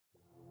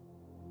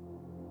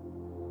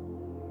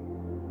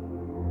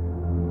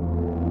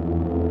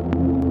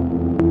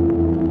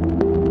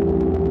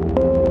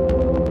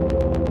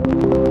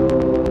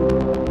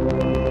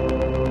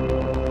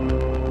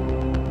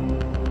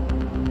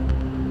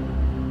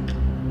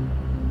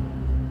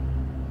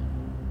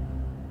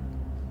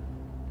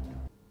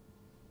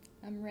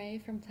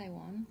from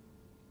Taiwan.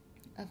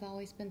 I've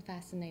always been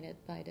fascinated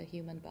by the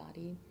human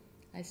body.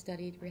 I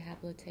studied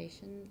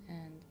rehabilitation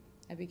and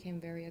I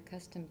became very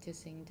accustomed to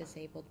seeing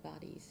disabled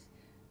bodies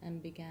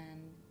and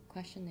began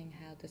questioning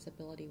how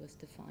disability was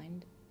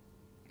defined.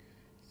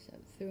 So,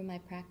 through my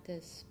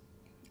practice,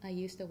 I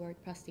use the word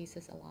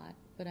prosthesis a lot,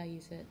 but I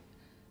use it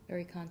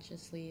very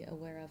consciously,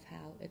 aware of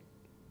how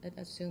it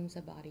assumes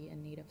a body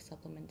in need of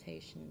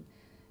supplementation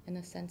in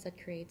a sense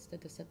that creates the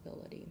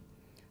disability.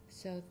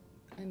 So,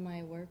 in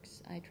my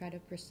works, I try to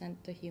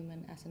present the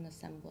human as an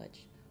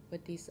assemblage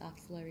with these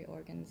auxiliary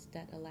organs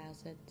that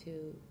allows it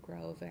to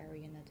grow,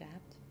 vary, and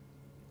adapt.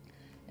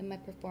 In my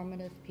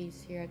performative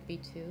piece here at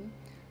B2,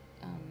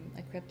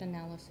 a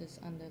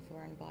cryptanalysis on the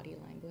foreign body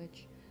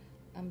language,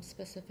 I'm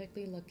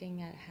specifically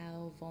looking at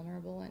how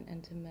vulnerable and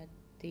intimate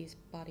these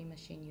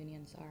body-machine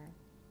unions are.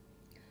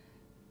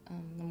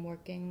 I'm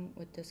working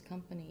with this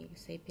company,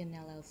 Sapien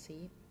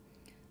LLC,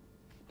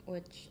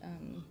 which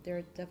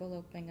they're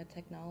developing a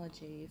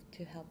technology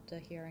to help the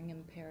hearing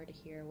impaired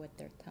hear with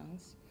their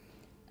tongues.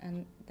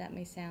 And that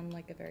may sound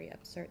like a very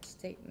absurd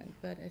statement,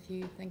 but if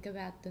you think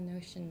about the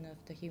notion of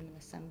the human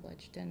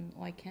assemblage, then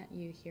why can't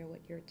you hear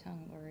with your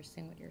tongue or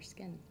sing with your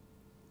skin?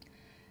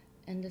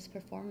 In this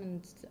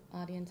performance, the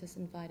audience is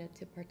invited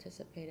to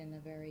participate in a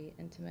very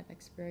intimate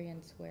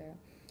experience where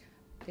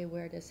they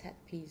wear this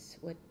headpiece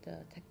with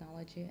the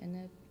technology in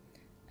it,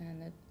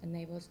 and it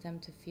enables them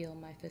to feel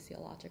my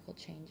physiological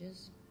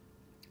changes.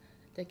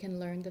 They can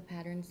learn the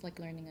patterns like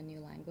learning a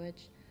new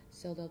language,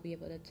 so they'll be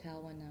able to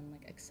tell when I'm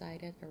like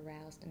excited,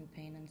 aroused, in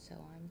pain, and so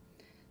on.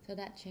 So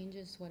that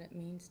changes what it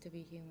means to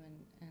be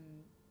human,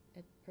 and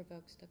it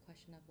provokes the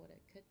question of what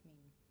it could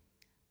mean.